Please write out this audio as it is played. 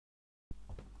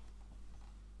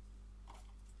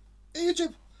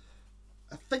YouTube.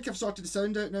 I think I've sorted the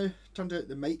sound out now. Turned out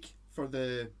the mic for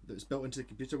that's built into the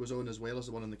computer was on as well as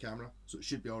the one on the camera, so it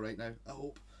should be alright now, I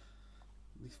hope.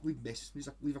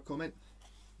 Leave a comment.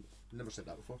 Never said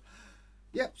that before.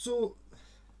 Yep, so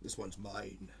this one's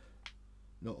mine.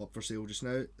 Not up for sale just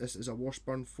now. This is a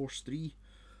Washburn Force 3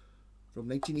 from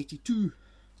 1982.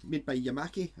 Made by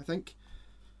Yamaki, I think.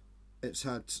 It's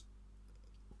had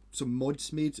some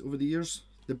mods made over the years.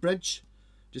 The bridge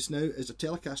just now is a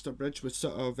Telecaster bridge with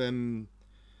sort of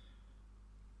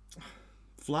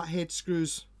flathead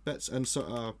screws bits and sort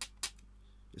of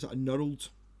knurled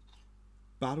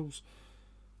barrels.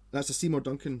 That's a Seymour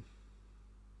Duncan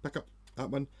pickup, that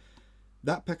one.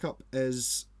 That pickup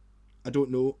is, I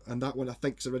don't know, and that one I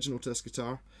think is original to this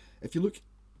guitar. If you look,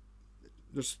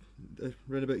 there's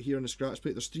right about here on the scratch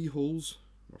plate, there's 3 holes,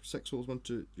 or 6 holes, 1,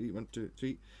 2, 3, 1, 2,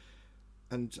 3.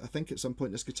 And I think at some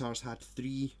point this guitar's had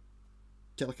 3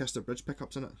 Telecaster bridge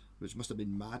pickups in it, which must have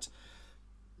been mad.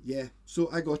 Yeah, so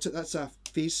I got it. That's a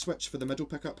phase switch for the middle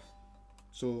pickup.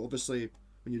 So obviously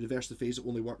when you reverse the phase, it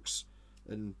only works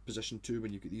in position 2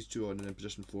 when you get these 2 on, and in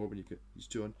position 4 when you get these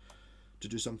 2 on to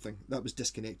do something. That was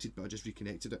disconnected, but I just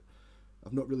reconnected it.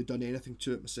 I've not really done anything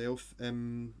to it myself. I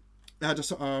had a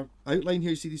sort of outline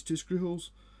here. You see these 2 screw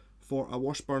holes for a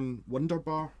Washburn Wonder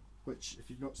Bar, which if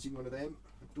you've not seen one of them,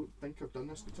 I don't think I've done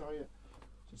this guitar yet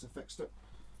since I fixed it.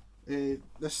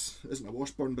 This isn't a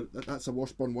Washburn, but that's a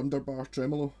Washburn Wonder Bar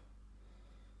tremolo.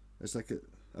 It's like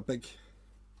a big,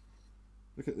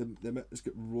 look at it's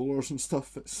got rollers and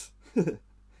stuff. It's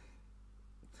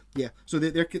yeah, so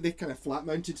they're kind of flat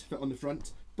mounted, fit on the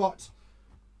front. But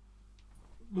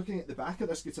looking at the back of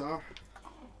this guitar,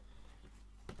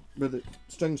 where the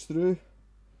strings through,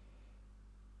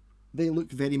 they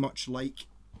look very much like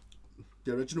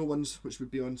the original ones, which would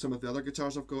be on some of the other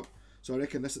guitars I've got. So I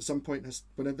reckon this at some point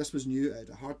when this was new, it had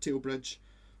a hardtail bridge,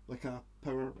 like a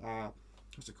power,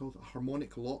 what's it called, a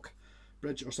harmonic lock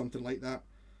bridge or something like that.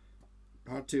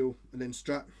 Hardtail, and then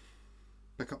Strat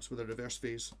pickups with a reverse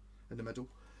phase in the middle.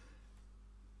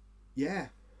 Yeah,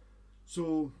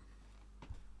 so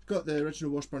got the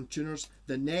original Washburn tuners.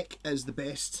 The neck is the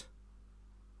best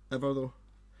ever though.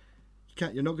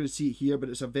 You're not going to see it here, but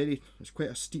it's quite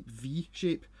a steep V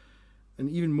shape, and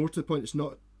even more to the point, it's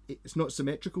not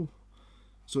symmetrical.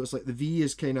 So it's like the V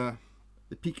is kind of,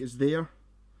 the peak is there,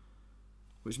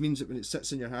 which means that when it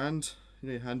sits in your hand, you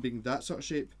know, your hand being that sort of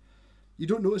shape, you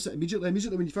don't notice it immediately.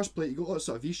 Immediately when you first play it, you got that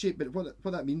sort of V shape, but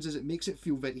what that means is it makes it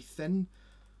feel very thin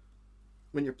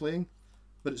when you're playing,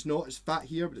 but it's not. It's fat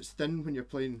here, but it's thin when you're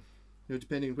playing, you know,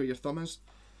 depending on where your thumb is.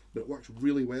 But it works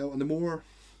really well, and the more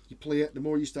you play it, the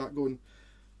more you start going,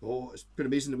 oh, it's pretty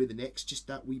amazing the way the neck's just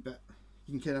that wee bit.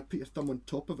 You can kind of put your thumb on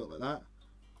top of it like that.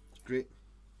 It's great.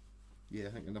 Yeah,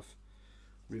 I think enough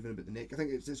raving about the neck. I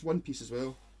think it's one piece as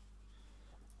well.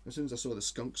 As soon as I saw the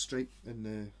skunk stripe in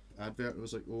the advert, I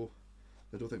was like, oh,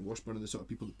 I don't think Washburn are the sort of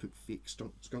people that put fake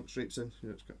skunk stripes in. You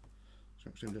know, it's got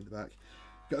skunk stripes down the back.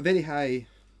 Got a very high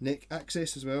neck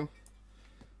access as well.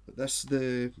 But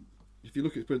if you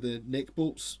look at where the neck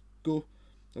bolts go,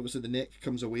 obviously the neck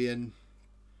comes away in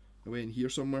here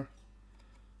somewhere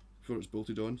before it's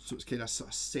bolted on. So it's kind of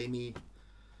sort of semi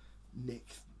neck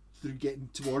through, getting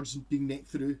towards and being neck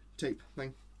through type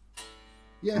thing.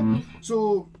 Yeah,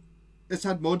 so it's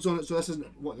had mods on it, so this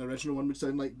isn't what the original one would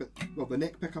sound like, but well, the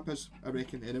neck pickup is, I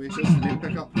reckon, anyway. So this is the neck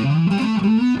pickup.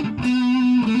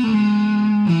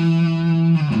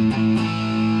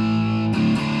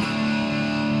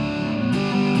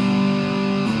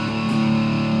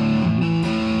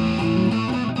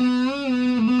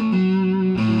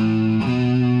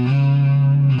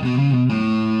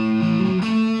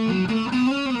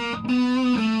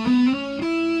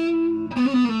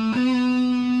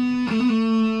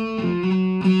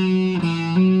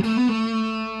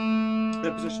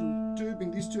 Position 2,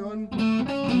 being these 2 on.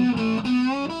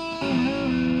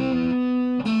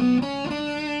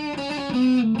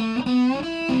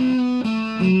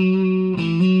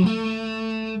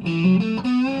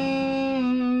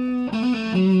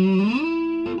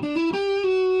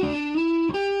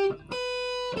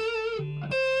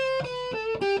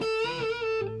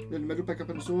 Then the middle pickup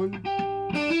on its own.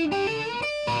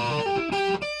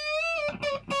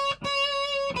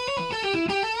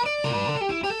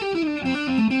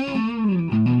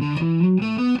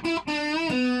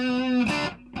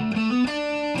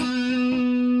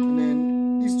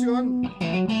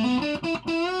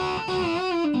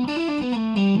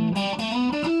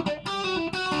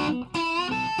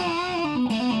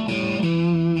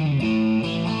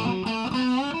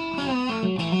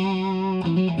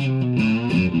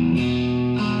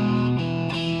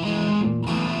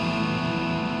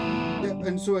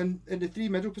 And so in the three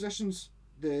middle positions,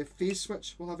 the phase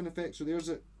switch will have an effect. So there's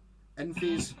it, in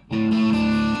phase, out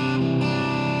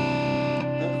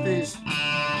of phase.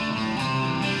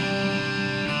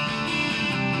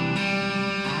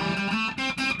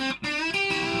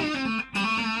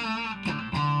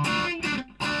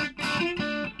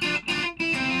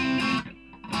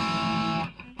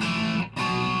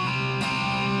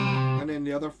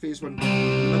 The other phase one, the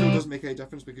middle doesn't make any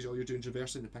difference because all you're doing is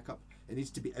reversing the pickup. It needs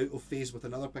to be out of phase with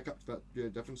another pickup for that do a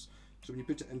difference. So when you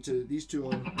put it into these two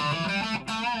on,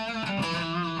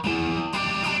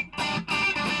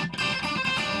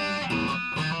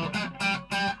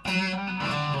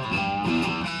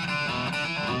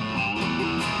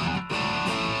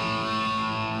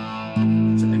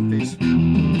 it's in phase.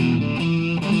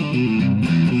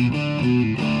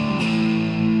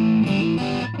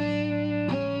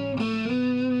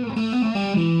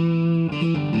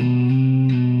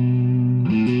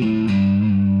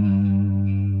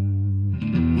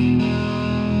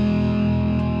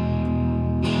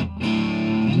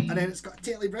 And then it's got a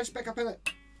Taily bridge pickup in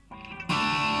it.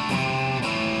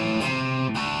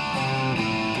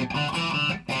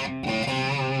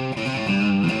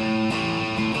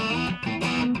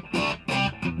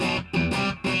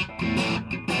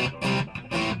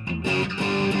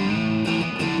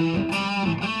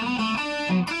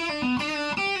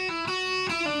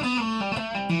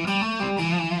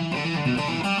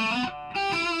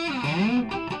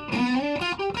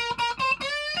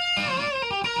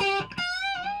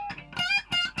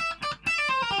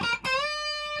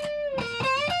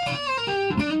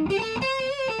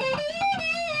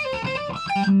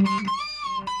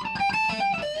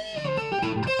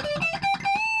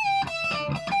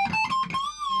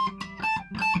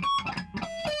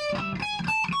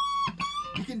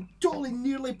 You can totally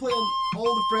nearly play on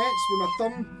all the frets with my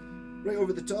thumb right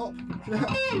over the top.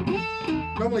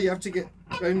 Normally you have to get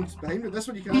round behind it. This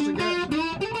one you can actually get.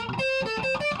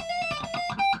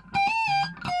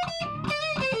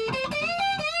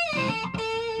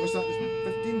 What's that?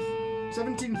 15th?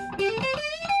 17th?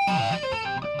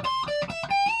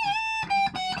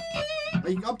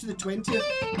 You can go up to the 20th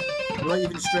without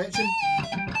even stretching.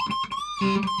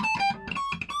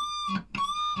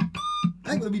 I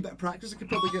think with a wee bit of practice I could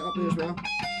probably get up there as well.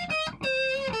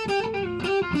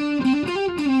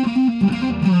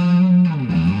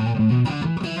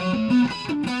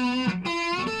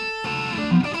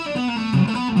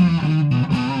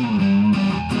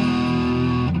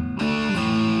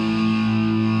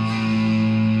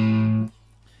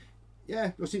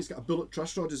 Yeah, you'll see it's got a bullet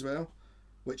truss rod as well,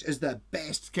 which is the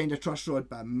best kind of truss rod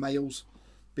by miles,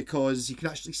 because you can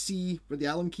actually see where the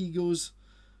Allen key goes,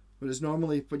 whereas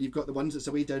normally when you've got the ones that's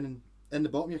away down in the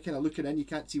bottom, you're kind of looking in, you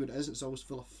can't see what it is, it's always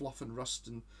full of fluff and rust,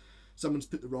 and someone's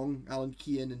put the wrong Allen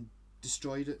key in and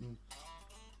destroyed it. And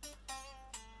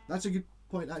that's a good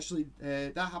point actually.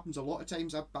 That happens a lot of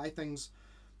times. I buy things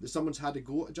that someone's had a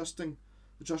go at adjusting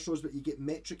the truss rods, but you get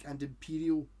metric and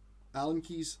imperial Allen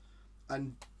keys,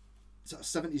 and sort of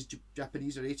 70s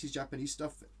Japanese or 80s Japanese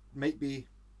stuff might be,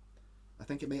 I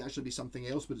think it might actually be something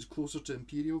else, but it's closer to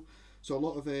imperial. So a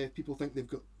lot of people think they've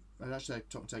got, and actually I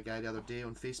talked to a guy the other day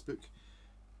on Facebook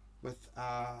with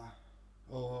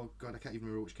oh god, I can't even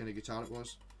remember which kind of guitar it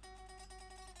was.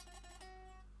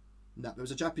 Nah, it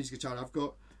was a Japanese guitar I've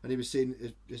got, and he was saying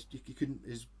you couldn't,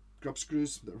 his grub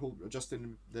screws that were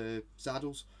adjusting the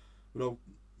saddles were all,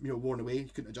 you know, worn away, you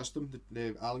couldn't adjust them.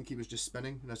 The Allen key was just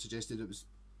spinning, and I suggested it was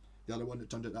the other one that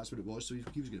turned out that's what it was, so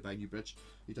he was going to buy a new bridge.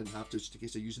 He didn't have to, just in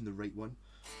case of using the right one.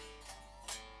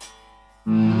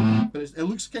 But it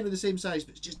looks kind of the same size,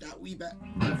 but it's just that wee bit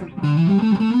different.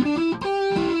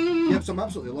 Yep, so I'm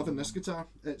absolutely loving this guitar.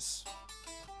 It's,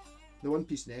 the one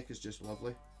piece neck is just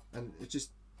lovely, and it's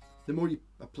just, the more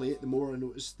I play it, the more I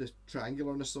notice the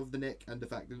triangularness of the neck and the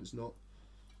fact that it's not,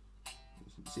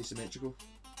 it's asymmetrical.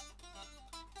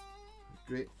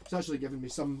 Great. It's actually giving me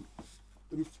some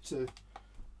oomph to.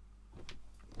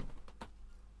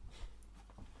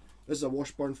 This is a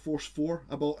Washburn Force 4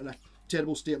 I bought in a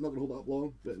terrible state. I'm not going to hold it up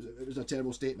long, but it was a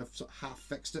terrible state, and I've sort of half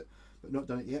fixed it, but not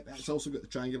done it yet. But it's also got the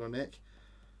triangular neck.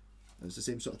 It's the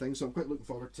same sort of thing, so I'm quite looking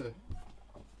forward to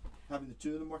having the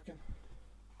two of them working.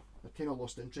 I kind of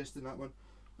lost interest in that one,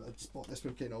 but I just bought this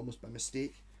one kind of almost by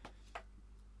mistake.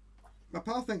 My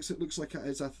pal thinks it looks like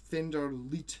it's a Fender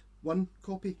Lead 1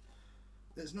 copy.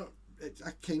 It's not.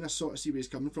 I kind of sort of see where he's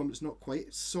coming from. It's not quite.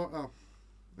 It's sort of.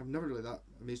 I'm never really that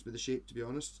amazed with the shape, to be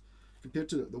honest. Compared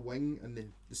to the Wing and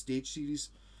the Stage series,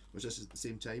 which this is at the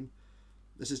same time,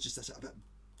 this is just a bit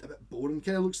boring.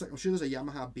 Kind of looks like, I'm sure there's a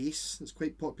Yamaha bass that's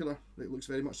quite popular. It looks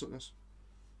very much like this.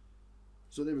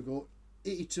 So there we go.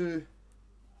 82.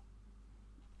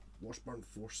 Washburn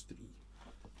Force 3.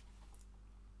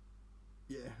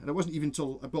 Yeah, and it wasn't even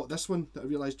until I bought this one that I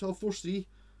realised, oh, Force 3,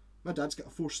 my dad's got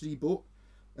a Force 3 boat.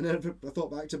 And then I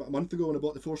thought back to about a month ago when I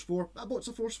bought the Force 4, that boat's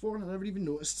a Force 4 and I never even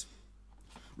noticed.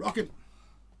 Rocking!